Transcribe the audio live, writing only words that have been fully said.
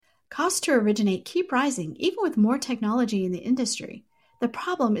Costs to originate keep rising, even with more technology in the industry. The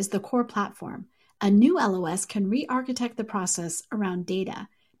problem is the core platform. A new LOS can re-architect the process around data,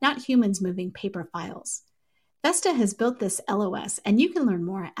 not humans moving paper files. Vesta has built this LOS, and you can learn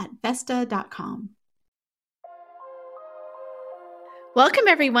more at Vesta.com. Welcome,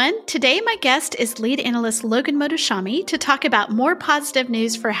 everyone. Today, my guest is lead analyst Logan Mohtashami to talk about more positive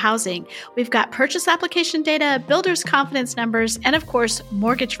news for housing. We've got purchase application data, builders' confidence numbers, and of course,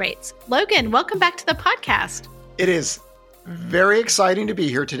 mortgage rates. Logan, welcome back to the podcast. It is very exciting to be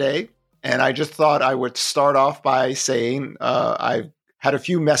here today. And I just thought I would start off by saying I've had a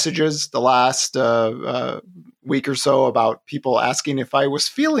few messages the last week or so about people asking if I was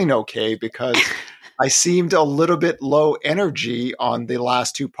feeling okay because I seemed a little bit low energy on the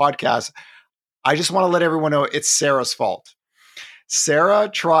last two podcasts. I just want to let everyone know it's Sarah's fault.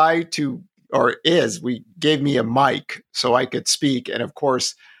 Sarah we gave me a mic so I could speak. And of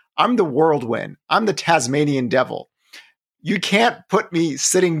course, I'm the whirlwind. I'm the Tasmanian devil. You can't put me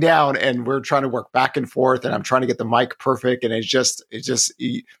sitting down and we're trying to work back and forth and I'm trying to get the mic perfect. And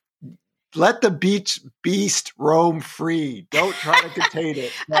let the beast roam free. Don't try to contain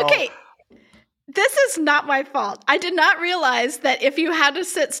it. No. Okay. This is not my fault. I did not realize that if you had to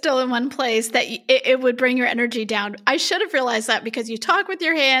sit still in one place, that it would bring your energy down. I should have realized that because you talk with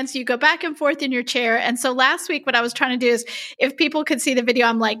your hands, you go back and forth in your chair. And so last week, what I was trying to do is, if people could see the video,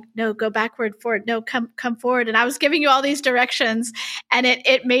 I'm like, no, go backward, forward, no, come forward. And I was giving you all these directions, and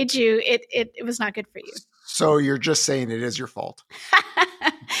it made you, it was not good for you. So you're just saying it is your fault.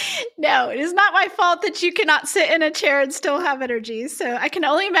 No, it is not my fault that you cannot sit in a chair and still have energy. So I can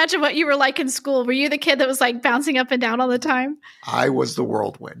only imagine what you were like in school. Were you the kid that was like bouncing up and down all the time? I was the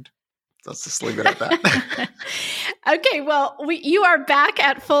whirlwind. Let's just leave it at that. Okay, well, you are back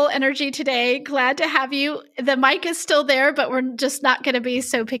at full energy today. Glad to have you. The mic is still there, but we're just not going to be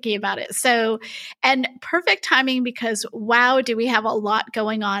so picky about it. So, and perfect timing because, wow, do we have a lot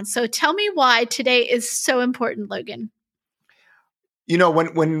going on. So tell me why today is so important, Logan. You know,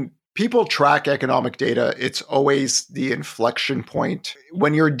 when people track economic data, it's always the inflection point.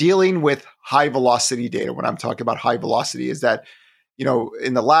 When you're dealing with high velocity data, when I'm talking about high velocity, is that, you know,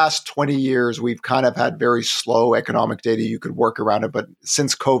 in the last 20 years, we've kind of had very slow economic data. You could work around it. But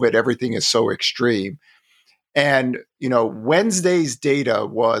since COVID, everything is so extreme. And, you know, Wednesday's data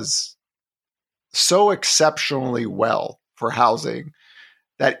was so exceptionally well for housing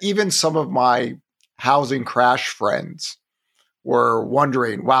that even some of my housing crash friends were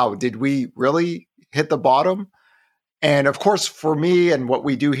wondering, wow, did we really hit the bottom? And of course, for me and what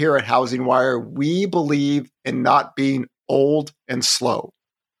we do here at Housing Wire, we believe in not being old and slow.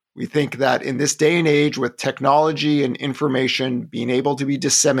 We think that in this day and age with technology and information being able to be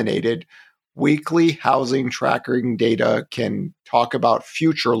disseminated, weekly housing tracking data can talk about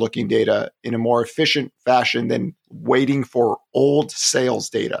future looking data in a more efficient fashion than waiting for old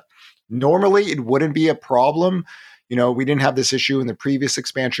sales data. Normally, it wouldn't be a problem. You know, we didn't have this issue in the previous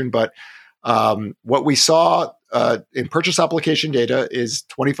expansion, but what we saw in purchase application data is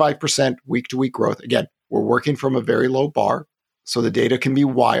 25% week-to-week growth. Again, we're working from a very low bar, so the data can be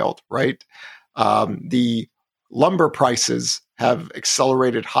wild, right? The lumber prices have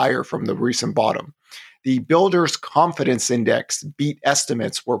accelerated higher from the recent bottom. The builders' confidence index beat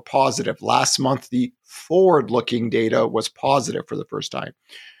estimates were positive. Last month, the forward-looking data was positive for the first time.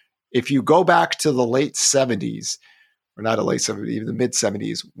 If you go back to the late 70s, or not the late 70s, even the mid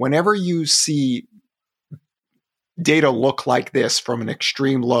 70s, whenever you see data look like this from an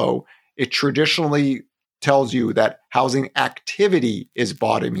extreme low, it traditionally tells you that housing activity is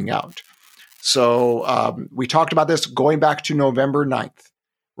bottoming out. So we talked about this going back to November 9th,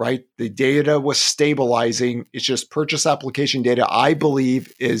 right? The data was stabilizing. It's just purchase application data, I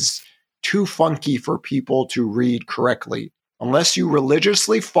believe, is too funky for people to read correctly. Unless you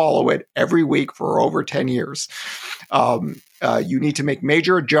religiously follow it every week for over 10 years, you need to make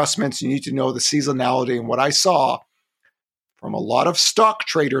major adjustments. You need to know the seasonality. And what I saw from a lot of stock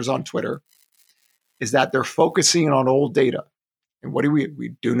traders on Twitter is that they're focusing on old data. And what do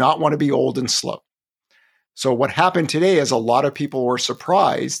we do not want to be old and slow. So what happened today is a lot of people were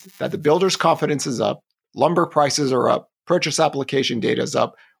surprised that the builder's confidence is up, lumber prices are up, purchase application data is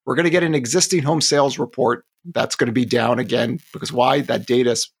up. We're going to get an existing home sales report that's going to be down again because why? That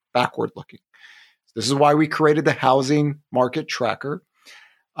data is backward looking. This is why we created the housing market tracker.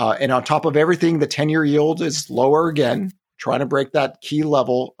 And on top of everything, the 10-year yield is lower again, trying to break that key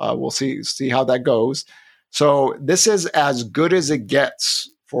level. We'll see how that goes. So this is as good as it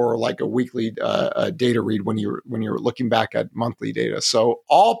gets for like a weekly data read when you're looking back at monthly data. So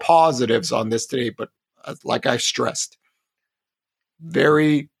all positives on this today, but like I stressed,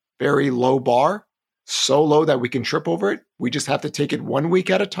 very, very low bar, so low that we can trip over it. We just have to take it 1 week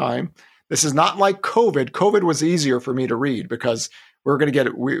at a time. This is not like COVID. COVID was easier for me to read because we're going to get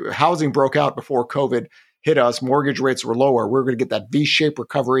it. Housing broke out before COVID hit us. Mortgage rates were lower. We're going to get that V-shaped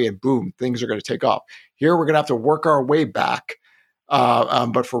recovery and boom, things are going to take off. Here, we're going to have to work our way back.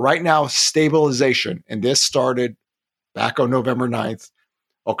 But for right now, stabilization. And this started back on November 9th.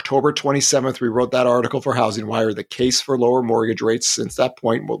 October 27th, we wrote that article for Housing Wire, the case for lower mortgage rates. Since that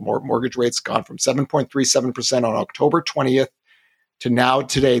point, mortgage rates gone from 7.37% on October 20th to now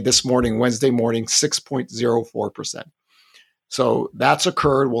today, this morning, Wednesday morning, 6.04%. So that's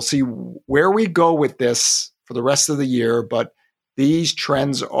occurred. We'll see where we go with this for the rest of the year, but these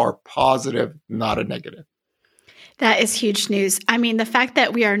trends are positive, not a negative. That is huge news. I mean, the fact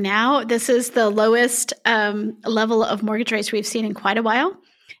that we are now, this is the lowest level of mortgage rates we've seen in quite a while.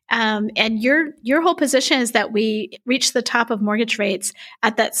 And your whole position is that we reached the top of mortgage rates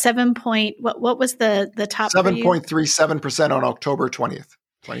at that what was the top? 7.37% on October 20th,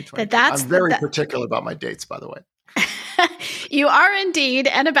 2020. I'm very particular about my dates, by the way. You are indeed,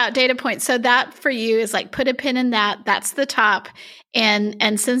 and about data points. So that for you is like put a pin in that. That's the top.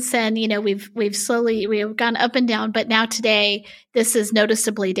 And since then, we've gone up and down, but now today this is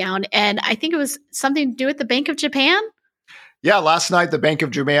noticeably down. And I think it was something to do with the Bank of Japan. Yeah, last night, the Bank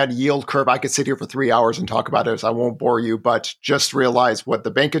of Japan yield curve, I could sit here for 3 hours and talk about it, so I won't bore you, but just realize what the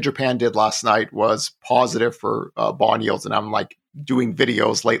Bank of Japan did last night was positive for bond yields. And I'm like doing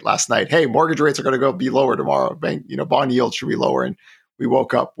videos late last night. Hey, mortgage rates are going to be lower tomorrow. Bond yields should be lower. And we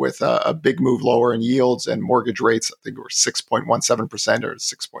woke up with a big move lower in yields, and mortgage rates, I think were 6.17% or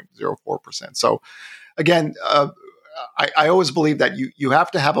 6.04%. So again, I always believe that you have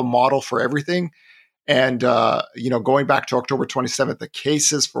to have a model for everything. And, going back to October 27th, the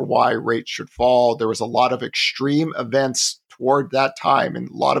cases for why rates should fall, there was a lot of extreme events toward that time. And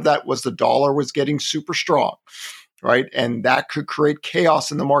a lot of that was the dollar was getting super strong, right? And that could create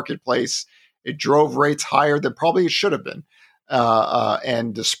chaos in the marketplace. It drove rates higher than probably it should have been.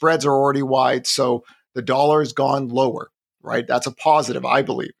 And the spreads are already wide. So the dollar has gone lower, right? That's a positive, I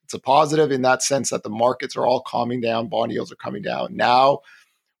believe. It's a positive in that sense that the markets are all calming down. Bond yields are coming down. Now,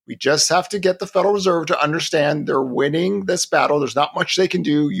 we just have to get the Federal Reserve to understand they're winning this battle. There's not much they can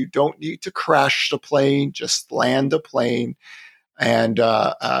do. You don't need to crash the plane, just land the plane. And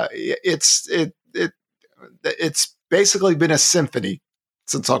it's basically been a symphony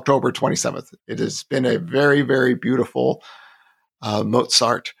since October 27th. It has been a very, very beautiful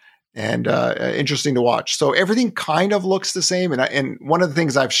Mozart and interesting to watch. So everything kind of looks the same. And one of the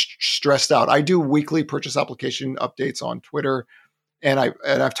things I've stressed out, I do weekly purchase application updates on Twitter. And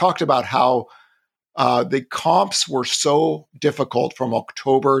I've talked about how the comps were so difficult from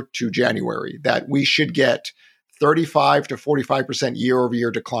October to January that we should get 35 to 45% year-over-year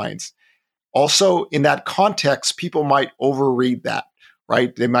declines. Also, in that context, people might overread that,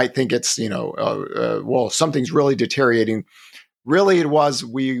 right? They might think it's, something's really deteriorating. Really, it was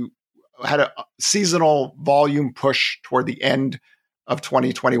we had a seasonal volume push toward the end of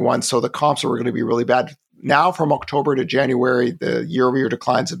 2021, so the comps were going to be really bad. Now, from October to January, the year-over-year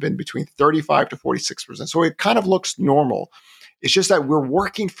declines have been between 35 to 46%. So it kind of looks normal. It's just that we're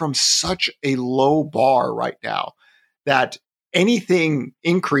working from such a low bar right now that anything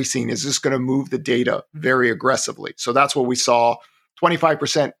increasing is just going to move the data very aggressively. So that's what we saw,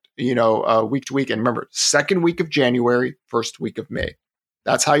 25%, week to week. And remember, second week of January, first week of May.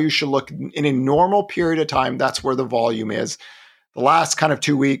 That's how you should look in a normal period of time. That's where the volume is. The last kind of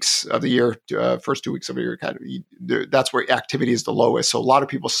 2 weeks of the year, first 2 weeks of the year, that's where activity is the lowest. So a lot of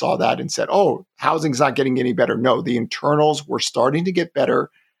people saw that and said, oh, housing's not getting any better. No, the internals were starting to get better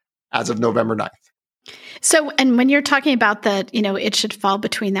as of November 9th. So, and when you're talking about that, it should fall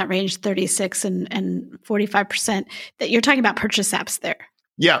between that range 36 and 45%, that you're talking about purchase apps there.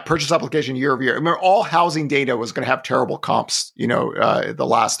 Yeah, purchase application year over year. Remember, all housing data was going to have terrible comps, the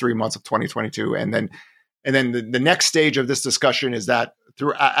last 3 months of 2022. And then the next stage of this discussion is that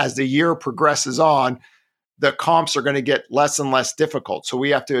as the year progresses on, the comps are going to get less and less difficult. So we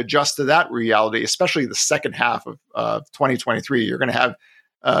have to adjust to that reality, especially the second half of 2023. You're going to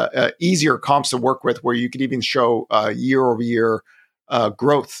have easier comps to work with where you could even show year-over-year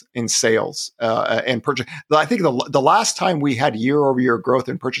growth in sales and purchase. I think the last time we had year-over-year growth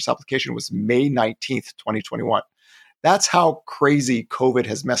in purchase application was May 19th, 2021. That's how crazy COVID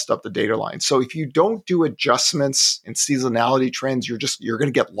has messed up the data line. So if you don't do adjustments and seasonality trends, you're going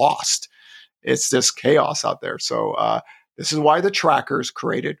to get lost. It's just chaos out there. So this is why the tracker's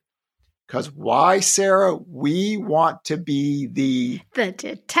created. Because why, Sarah? We want to be the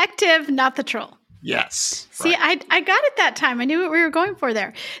detective, not the troll. Yes. See, right. I got it that time. I knew what we were going for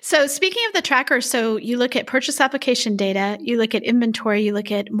there. So speaking of the tracker, so you look at purchase application data, you look at inventory, you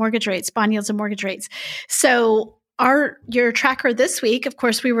look at mortgage rates, bond yields and mortgage rates. So your tracker this week, of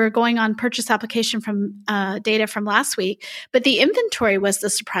course, we were going on purchase application from data from last week, but the inventory was the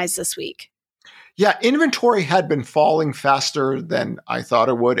surprise this week. Yeah, inventory had been falling faster than I thought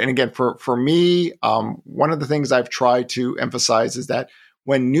it would. And again, for me, one of the things I've tried to emphasize is that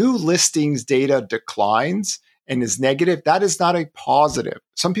when new listings data declines and is negative, that is not a positive.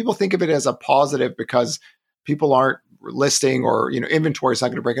 Some people think of it as a positive because people aren't listing or inventory is not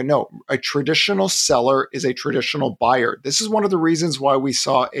going to break it. No, a traditional seller is a traditional buyer. This is one of the reasons why we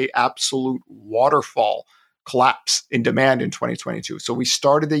saw a absolute waterfall collapse in demand in 2022. So we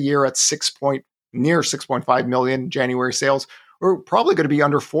started the year at near 6.5 million January sales. We're probably going to be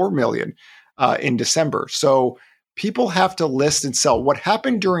under 4 million in December. So people have to list and sell. What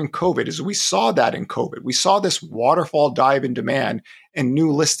happened during COVID is we saw that in COVID. We saw this waterfall dive in demand and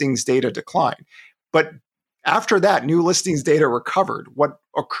new listings data decline. But after that, new listings data recovered. What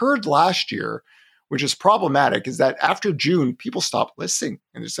occurred last year, which is problematic, is that after June, people stopped listing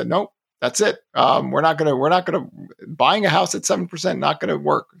and just said, nope. That's it. We're not gonna buying a house at 7%, not gonna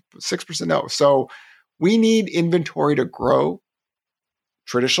work. 6%, no. So we need inventory to grow.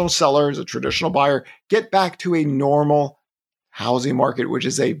 Traditional sellers, a traditional buyer, get back to a normal housing market, which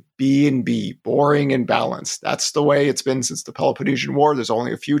is a B&B, boring and balanced. That's the way it's been since the Peloponnesian War. There's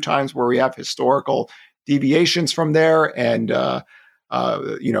only a few times where we have historical deviations from there, and the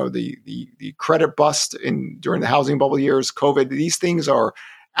credit bust during the housing bubble years, COVID. These things are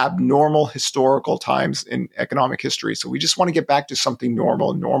abnormal historical times in economic history. So we just want to get back to something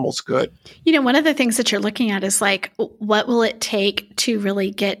normal. Normal's good. One of the things that you're looking at is like, what will it take to really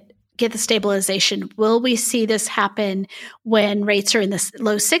get the stabilization? Will we see this happen when rates are in the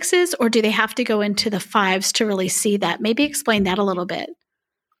low sixes, or do they have to go into the fives to really see that? Maybe explain that a little bit.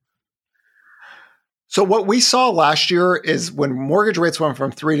 So what we saw last year is when mortgage rates went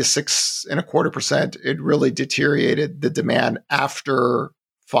from 3 to 6.25%, it really deteriorated the demand after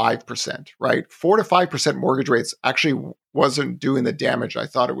 5%, right? 4 to 5% mortgage rates actually wasn't doing the damage I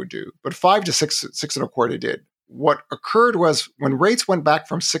thought it would do, but 5 to 6.25 did. What occurred was when rates went back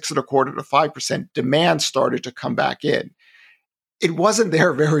from 6.25 to 5%, demand started to come back in. It wasn't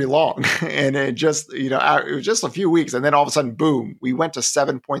there very long, and it just it was just a few weeks, and then all of a sudden, boom, we went to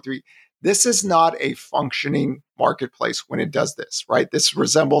 7.3. This is not a functioning marketplace when it does this, right? This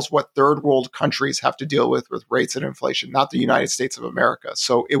resembles what third world countries have to deal with rates and inflation, not the United States of America.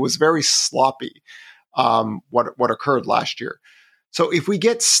 So it was very sloppy, what occurred last year. So if we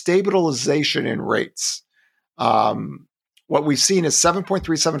get stabilization in rates, what we've seen is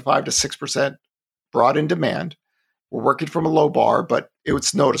 7.375 to 6% brought in demand. We're working from a low bar, but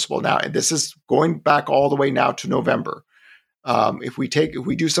it's noticeable now. And this is going back all the way now to November. If we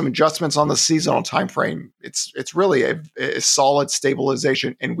do some adjustments on the seasonal time frame, it's really a solid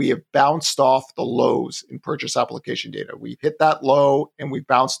stabilization, and we have bounced off the lows in purchase application data. We hit that low and we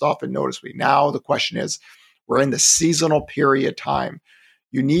bounced off it noticeably. Now the question is, we're in the seasonal period time.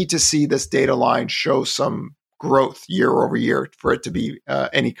 You need to see this data line show some growth year over year for it to be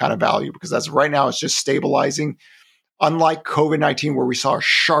any kind of value, because as of right now, it's just stabilizing. Unlike COVID-19, where we saw a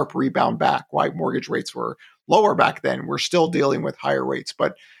sharp rebound back, why mortgage rates were lower back then, we're still dealing with higher rates.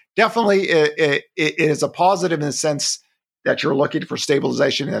 But definitely it is a positive in the sense that you're looking for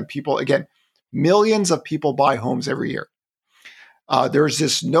stabilization. And people, again, millions of people buy homes every year. There's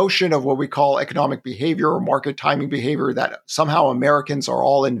this notion of what we call economic behavior or market timing behavior, that somehow Americans are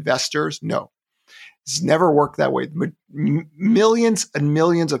all investors. No. It's never worked that way. Millions and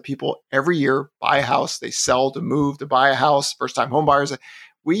millions of people every year buy a house. They sell to move to buy a house. First-time home buyers.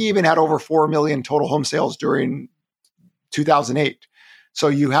 We even had over 4 million total home sales during 2008. So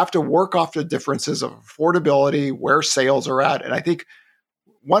you have to work off the differences of affordability, where sales are at. And I think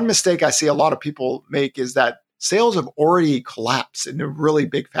one mistake I see a lot of people make is that sales have already collapsed in a really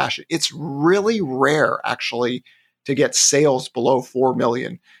big fashion. It's really rare, actually, to get sales below 4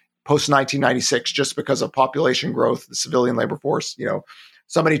 million. Post-1996, just because of population growth, the civilian labor force.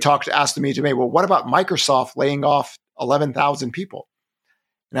 Somebody asked me, well, what about Microsoft laying off 11,000 people?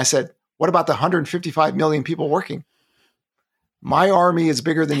 And I said, what about the 155 million people working? My army is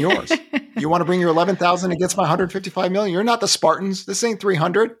bigger than yours. You want to bring your 11,000 against my 155 million? You're not the Spartans. This ain't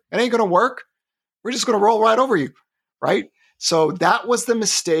 300. It ain't going to work. We're just going to roll right over you, right? So that was the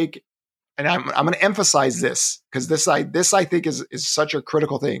mistake. And I'm going to emphasize this, because this I think is such a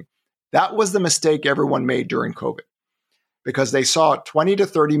critical thing. That was the mistake everyone made during COVID, because they saw 20 to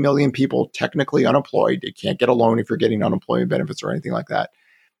 30 million people technically unemployed. They can't get a loan if you're getting unemployment benefits or anything like that.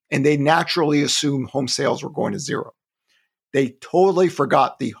 and they naturally assumed home sales were going to zero. They totally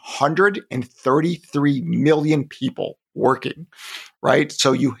forgot the 133 million people working, right?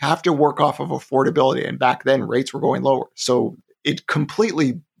 So you have to work off of affordability. And back then rates were going lower. So it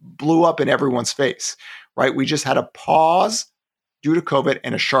completely blew up in everyone's face, right? We just had a pause due to COVID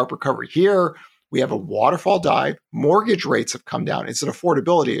and a sharp recovery. Here, we have a waterfall dive. Mortgage rates have come down. It's an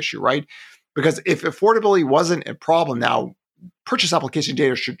affordability issue, right? Because if affordability wasn't a problem now, purchase application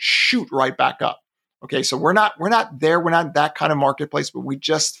data should shoot right back up. Okay, so we're not there. We're not that kind of marketplace, but we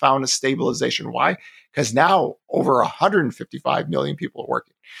just found a stabilization. Why? Because now over 155 million people are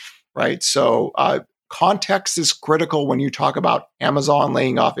working, right? So context is critical when you talk about Amazon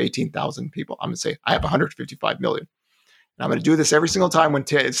laying off 18,000 people. I'm going to say I have 155 million. And I'm going to do this every single time when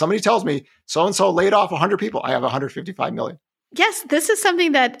somebody tells me so-and-so laid off 100 people. I have 155 million. Yes, this is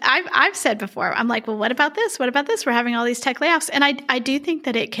something that I've said before. I'm like, well, what about this? What about this? We're having all these tech layoffs. And I do think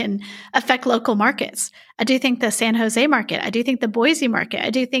that it can affect local markets. I do think the San Jose market. I do think the Boise market.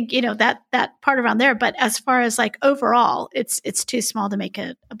 I do think, that part around there. But as far as like overall, it's too small to make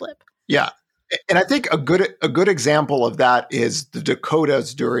a blip. Yeah. And I think a good example of that is the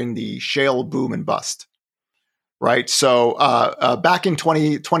Dakotas during the shale boom and bust. Right. So back in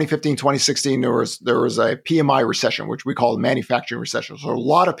 2015, 2016, there was a PMI recession, which we call a manufacturing recession. So a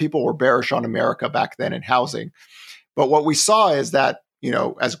lot of people were bearish on America back then in housing. But what we saw is that,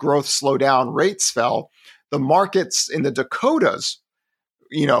 as growth slowed down, rates fell. The markets in the Dakotas,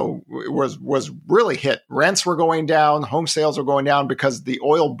 was really hit. Rents were going down. Home sales were going down because the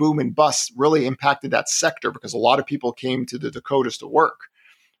oil boom and bust really impacted that sector because a lot of people came to the Dakotas to work.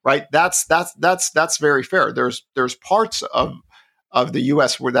 Right, that's very fair. There's parts of the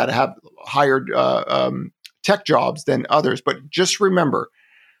U.S. where that have higher tech jobs than others, but just remember,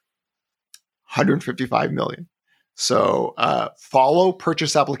 155 million. So follow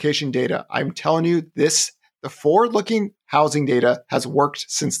purchase application data. I'm telling you, the forward-looking housing data has worked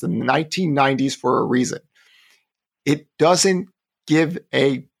since the 1990s for a reason. It doesn't give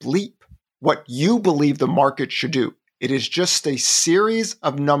a bleep what you believe the market should do. It is just a series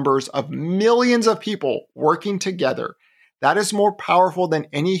of numbers of millions of people working together. That is more powerful than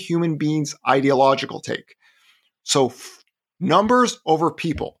any human being's ideological take. So numbers over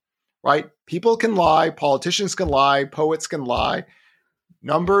people, right? People can lie, politicians can lie, poets can lie.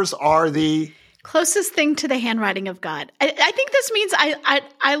 Numbers are the closest thing to the handwriting of God. I think this means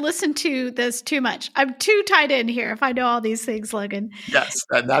I listen to this too much. I'm too tied in here if I know all these things, Logan. Yes,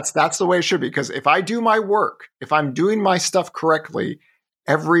 and that's the way it should be. Because if I do my work, if I'm doing my stuff correctly,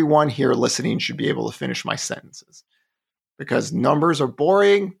 everyone here listening should be able to finish my sentences. Because numbers are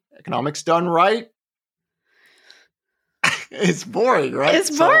boring. Economics done right. It's boring, right?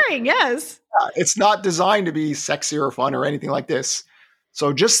 It's boring, yes. It's not designed to be sexy or fun or anything like this.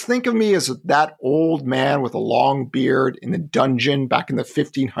 So just think of me as that old man with a long beard in the dungeon back in the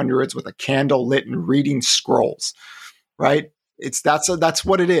 1500s with a candle lit and reading scrolls, right? That's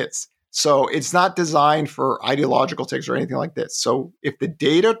what it is. So it's not designed for ideological takes or anything like this. So if the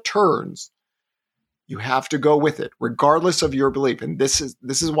data turns, you have to go with it, regardless of your belief. And this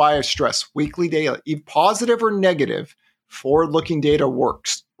is why I stress weekly data, if positive or negative, forward-looking data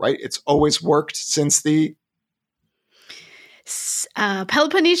works, right? It's always worked since the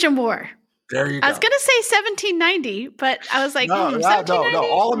Peloponnesian War. There you go. I was going to say 1790, but I was like, no.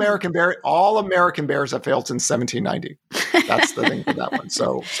 All American bears have failed since 1790. That's the thing for that one.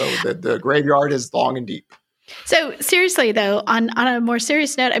 So the graveyard is long and deep. So seriously, though, on a more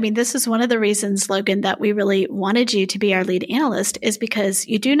serious note, I mean, this is one of the reasons, Logan, that we really wanted you to be our lead analyst is because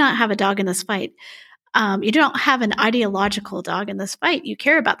you do not have a dog in this fight. You don't have an ideological dog in this fight. You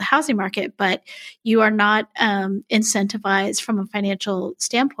care about the housing market, but you are not incentivized from a financial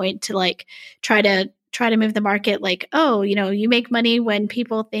standpoint to like try to move the market. Like, oh, you make money when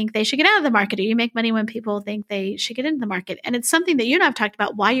people think they should get out of the market, or you make money when people think they should get into the market. And it's something that you and I've talked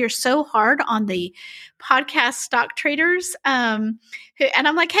about why you're so hard on the podcast stock traders. And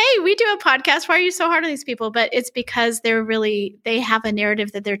I'm like, hey, we do a podcast. Why are you so hard on these people? But it's because they have a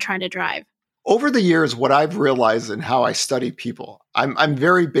narrative that they're trying to drive. Over the years, what I've realized in how I study people, I'm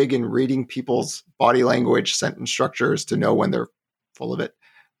very big in reading people's body language, sentence structures to know when they're full of it.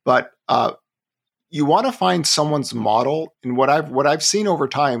 But you want to find someone's model. And what I've seen over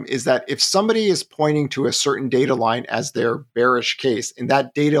time is that if somebody is pointing to a certain data line as their bearish case, and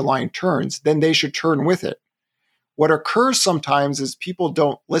that data line turns, then they should turn with it. What occurs sometimes is people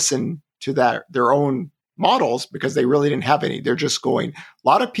don't listen to their own models because they really didn't have any. They're just going. A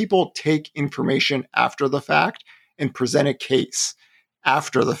lot of people take information after the fact and present a case.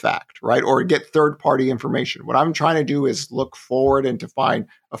 after the fact, right? Or get third-party information. What I'm trying to do is look forward and to find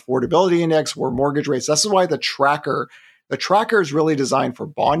affordability index or mortgage rates. This is why the tracker is really designed for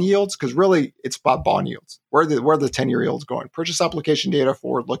bond yields, because really it's about bond yields. Where the 10-year yields going? Purchase application data,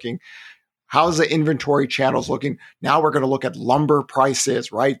 forward looking. How's the inventory channels looking? Now we're going to look at lumber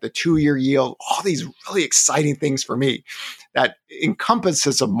prices, right? The 2-year yield, all these really exciting things for me that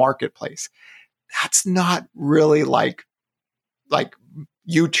encompasses a marketplace. That's not really like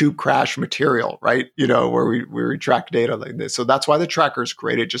YouTube crash material, right? Where we track data like this. So that's why the tracker is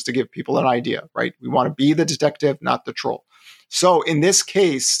created, just to give people an idea, right? We want to be the detective, not the troll. So in this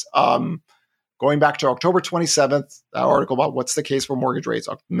case, going back to October 27th, that article about what's the case for mortgage rates,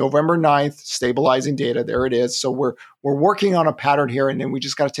 November 9th, stabilizing data, there it is. So we're working on a pattern here, and then we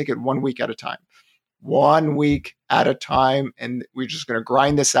just got to take it 1 week at a time. 1 week at a time, and we're just going to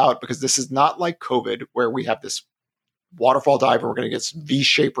grind this out, because this is not like COVID, where we have this waterfall dive and we're going to get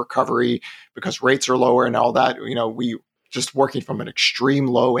V-shaped recovery because rates are lower and all that. We just working from an extreme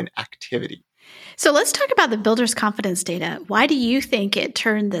low in activity. So let's talk about the builder's confidence data. Why do you think it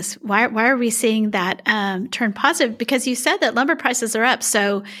turned this? Why are we seeing that turn positive? Because you said that lumber prices are up.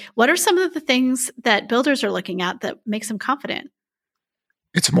 So what are some of the things that builders are looking at that makes them confident?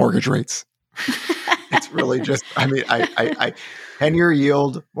 It's mortgage rates. It's really just, I 10-year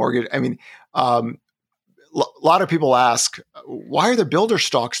yield mortgage. A lot of people ask, why are the builder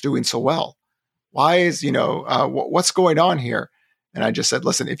stocks doing so well? Why is, what's going on here? And I just said,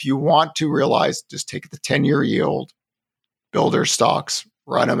 listen, if you want to realize, just take the 10-year yield, builder stocks,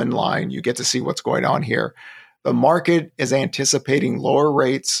 run them in line. You get to see what's going on here. The market is anticipating lower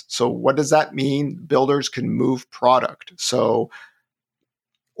rates. So what does that mean? Builders can move product. So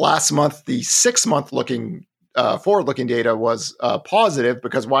last month, the 6-month forward-looking data was positive,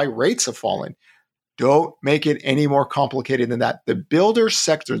 because why? Rates have fallen. Don't make it any more complicated than that. The builder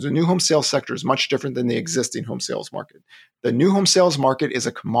sector, the new home sales sector, is much different than the existing home sales market. The new home sales market is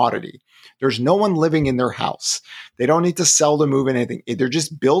a commodity. There's no one living in their house. They don't need to sell to move in anything. They're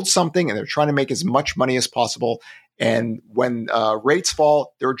just build something, and they're trying to make as much money as possible. And when rates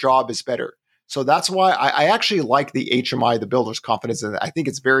fall, their job is better. So that's why I actually like the HMI, the builder's confidence, and I think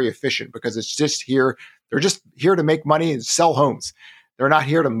it's very efficient, because it's just here. They're just here to make money and sell homes. They're not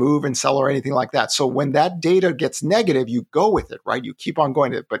here to move and sell or anything like that. So when that data gets negative, you go with it, right? You keep on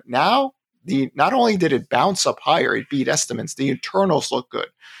going to it. But now, not only did it bounce up higher, it beat estimates. The internals look good.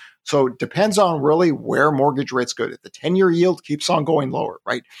 So it depends on really where mortgage rates go. If the 10-year yield keeps on going lower,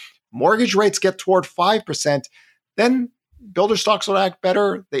 right? Mortgage rates get toward 5%, then builder stocks will act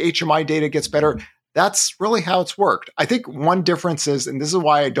better. The HMI data gets better. That's really how it's worked. I think one difference is, and this is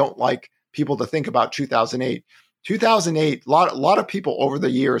why I don't like people to think about 2008. 2008, a lot of people over the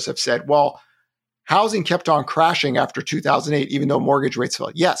years have said, well, housing kept on crashing after 2008, even though mortgage rates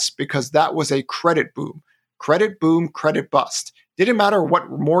fell. Yes, because that was a credit boom. Credit boom, credit bust. Didn't matter what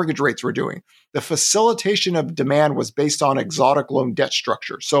mortgage rates were doing. The facilitation of demand was based on exotic loan debt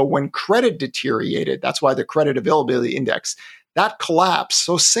structure. So when credit deteriorated, that's why the credit availability index, that collapsed.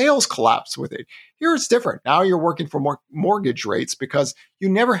 So sales collapsed with it. Here it's different. Now you're working for more mortgage rates because you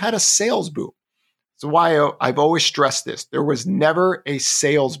never had a sales boom. So why I've always stressed this. There was never a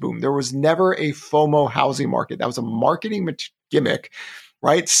sales boom. There was never a FOMO housing market. That was a marketing gimmick,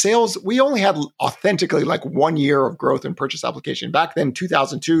 right? Sales, we only had authentically like 1 year of growth in purchase application. Back then,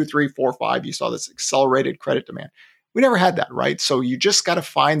 2002, 3, 4, 5, you saw this accelerated credit demand. We never had that, right? So you just got to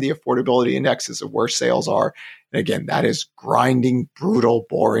find the affordability indexes of where sales are. And again, that is grinding, brutal,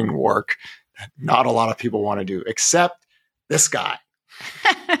 boring work that not a lot of people want to do, except this guy.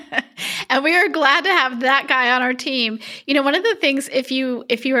 And we are glad to have that guy on our team. One of the things, if you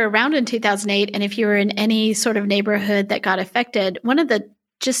were around in 2008 and if you were in any sort of neighborhood that got affected, one of the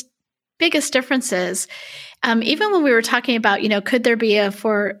just biggest differences, even when we were talking about, could there be a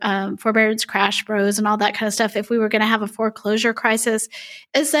forbearance crash, bros, and all that kind of stuff, if we were going to have a foreclosure crisis,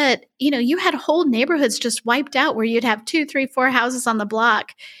 is that, you had whole neighborhoods just wiped out where you'd have 2, 3, 4 houses on the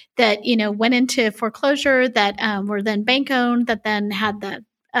block that, went into foreclosure, that were then bank owned, that then had the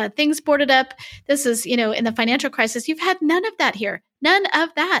things boarded up. This is, in the financial crisis, you've had none of that here. None of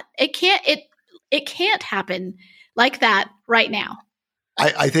that. It can't happen like that right now.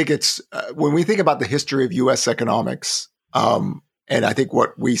 I think it's when we think about the history of U.S. economics, and I think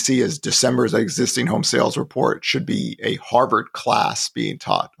what we see as December's existing home sales report should be a Harvard class being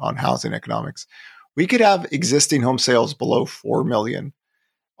taught on housing economics. We could have existing home sales below 4 million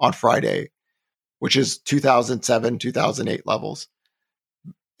on Friday, which is 2007, 2008 levels.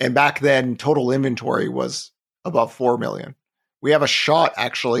 And back then, total inventory was above 4 million. We have a shot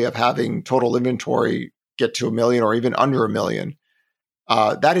actually of having total inventory get to 1 million or even under 1 million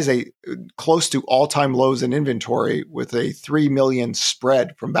That is a close to all-time lows in inventory with a 3 million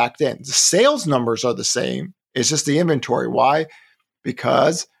spread from back then. The sales numbers are the same. It's just the inventory. Why?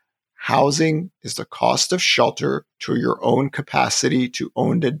 Because housing is the cost of shelter to your own capacity to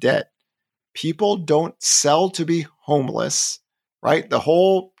own the debt. People don't sell to be homeless, right? The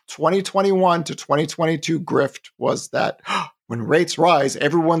whole 2021 to 2022 grift was that when rates rise,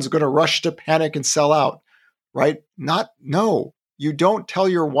 everyone's going to rush to panic and sell out, right? No. You don't tell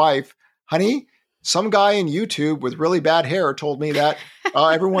your wife, honey, some guy in YouTube with really bad hair told me that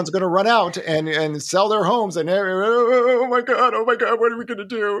everyone's going to run out and sell their homes. And oh my God, what are we going to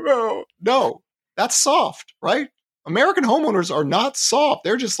do? Oh, no, that's soft, right? American homeowners are not soft.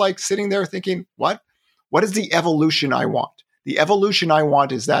 They're just like sitting there thinking, what is the evolution I want? The evolution I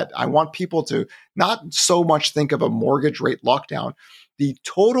want is that I want people to not so much think of a mortgage rate lockdown. The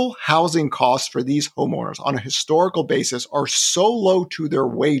total housing costs for these homeowners on a historical basis are so low to their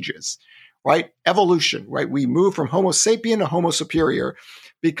wages, right? Evolution, right? We move from Homo sapien to Homo superior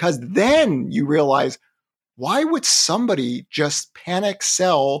because then you realize, why would somebody just panic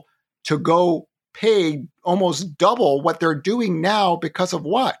sell to go pay almost double what they're doing now because of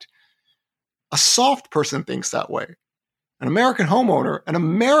what? A soft person thinks that way. An American homeowner, an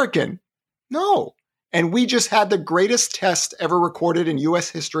American, no. And we just had the greatest test ever recorded in U.S.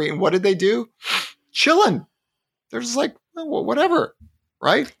 history. And what did they do? Chilling. They're just like, oh, well, whatever,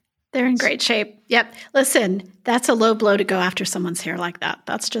 right? They're in great shape. Yep. Listen, that's a low blow to go after someone's hair like that.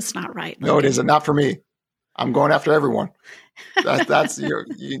 That's just not right. No, it isn't. Not for me. I'm going after everyone. That's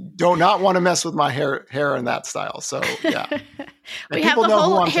you do not want to mess with my hair in that style. So yeah, we have the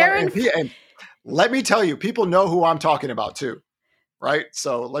whole hair and let me tell you, people know who I'm talking about too. Right.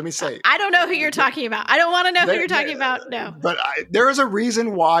 So let me say, I don't know who you're talking about. I don't want to know who you're talking about. No, but there is a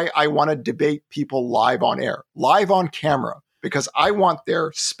reason why I want to debate people live on air, live on camera, because I want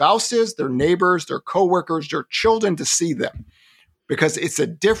their spouses, their neighbors, their coworkers, their children to see them, because it's a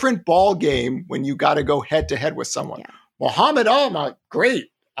different ball game when you got to go head to head with someone. Yeah. Mohammed Ahmad, great.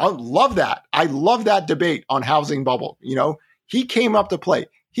 I love that. I love that debate on housing bubble. You know, he came up to play.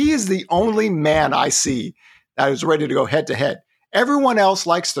 He is the only man I see that is ready to go head to head. Everyone else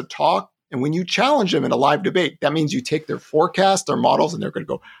likes to talk. And when you challenge them in a live debate, that means you take their forecast, their models, and they're going to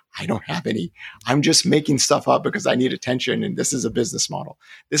go, I don't have any. I'm just making stuff up because I need attention. And this is a business model.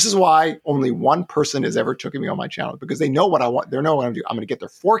 This is why only one person has ever taken me on my channel, because they know what I want. They know what I'm doing. I'm going to get their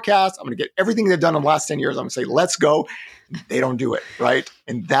forecast. I'm going to get everything they've done in the last 10 years. I'm going to say, let's go. They don't do it. Right.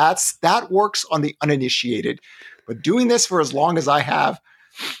 And that works on the uninitiated. But doing this for as long as I have,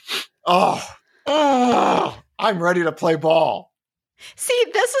 I'm ready to play ball. See,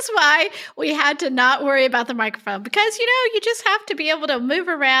 this is why we had to not worry about the microphone, because, you just have to be able to move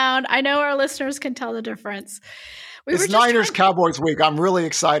around. I know our listeners can tell the difference. It's Niners Cowboys week. I'm really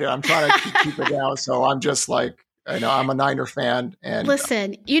excited. I'm trying to keep it down. So I'm just like, I'm a Niner fan. And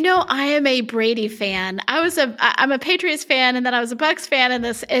listen, I am a Brady fan. I'm a Patriots fan, and then I was a Bucs fan, and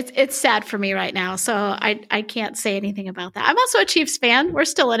it's sad for me right now. So I can't say anything about that. I'm also a Chiefs fan. We're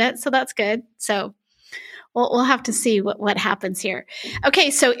still in it, so that's good. So we'll have to see what happens here. Okay,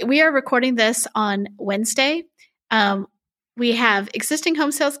 so we are recording this on Wednesday. We have existing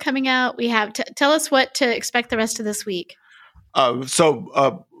home sales coming out. We have tell us what to expect the rest of this week.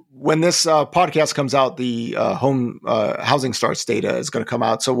 When this podcast comes out, the home housing starts data is going to come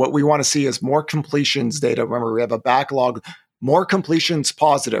out. So what we want to see is more completions data. Remember, we have a backlog. More completions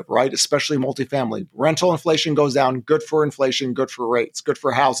positive, right? Especially multifamily. Rental inflation goes down. Good for inflation, good for rates, good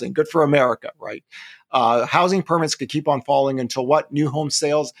for housing, good for America, right? Housing permits could keep on falling until what? New home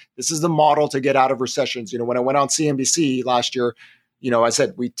sales. This is the model to get out of recessions. When I went on CNBC last year, I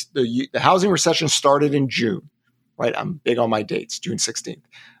said the housing recession started in June, right? I'm big on my dates, June 16th.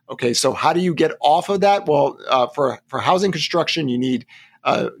 Okay, so how do you get off of that? Well, for housing construction, you need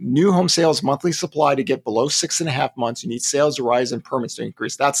new home sales monthly supply to get below 6.5 months. You need sales to rise and permits to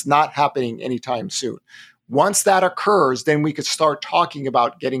increase. That's not happening anytime soon. Once that occurs, then we could start talking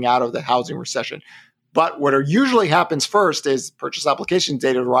about getting out of the housing recession. But what usually happens first is purchase application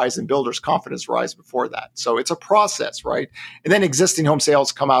data rise and builders' confidence rise before that. So it's a process, right? And then existing home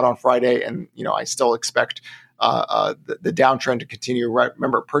sales come out on Friday, and I still expect the downtrend to continue. Right?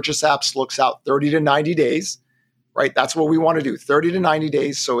 Remember, purchase apps looks out 30 to 90 days. Right? That's what we want to do, 30 to 90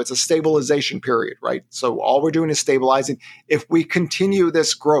 days. So it's a stabilization period, right? So all we're doing is stabilizing. If we continue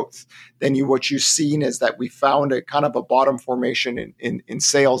this growth, then what you've seen is that we found a kind of a bottom formation in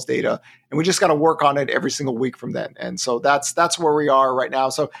sales data, and we just got to work on it every single week from then. And so that's where we are right now.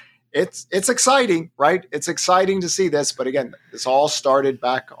 So it's exciting, right? It's exciting to see this. But again, this all started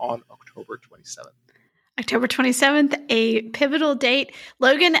back on October 27th. October 27th, a pivotal date.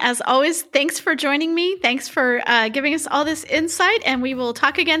 Logan, as always, thanks for joining me. Thanks for giving us all this insight, and we will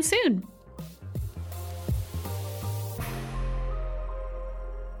talk again soon.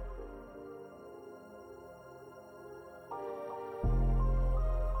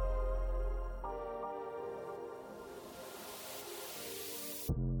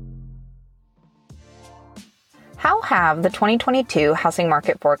 How have the 2022 housing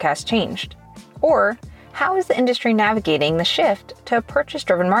market forecasts changed? Or how is the industry navigating the shift to a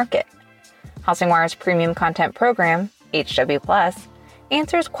purchase-driven market? HousingWire's premium content program, HW Plus,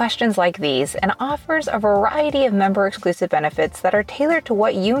 answers questions like these and offers a variety of member-exclusive benefits that are tailored to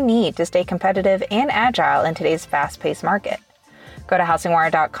what you need to stay competitive and agile in today's fast-paced market. Go to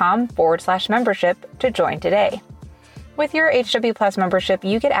housingwire.com/membership to join today. With your HW Plus membership,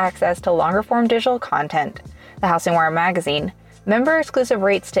 you get access to longer-form digital content, the HousingWire magazine, member-exclusive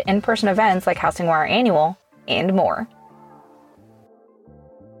rates to in-person events like HousingWire Annual, and more.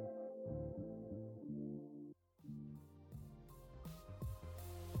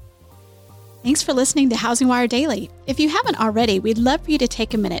 Thanks for listening to HousingWire Daily. If you haven't already, we'd love for you to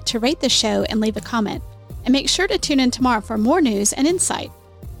take a minute to rate the show and leave a comment. And make sure to tune in tomorrow for more news and insight.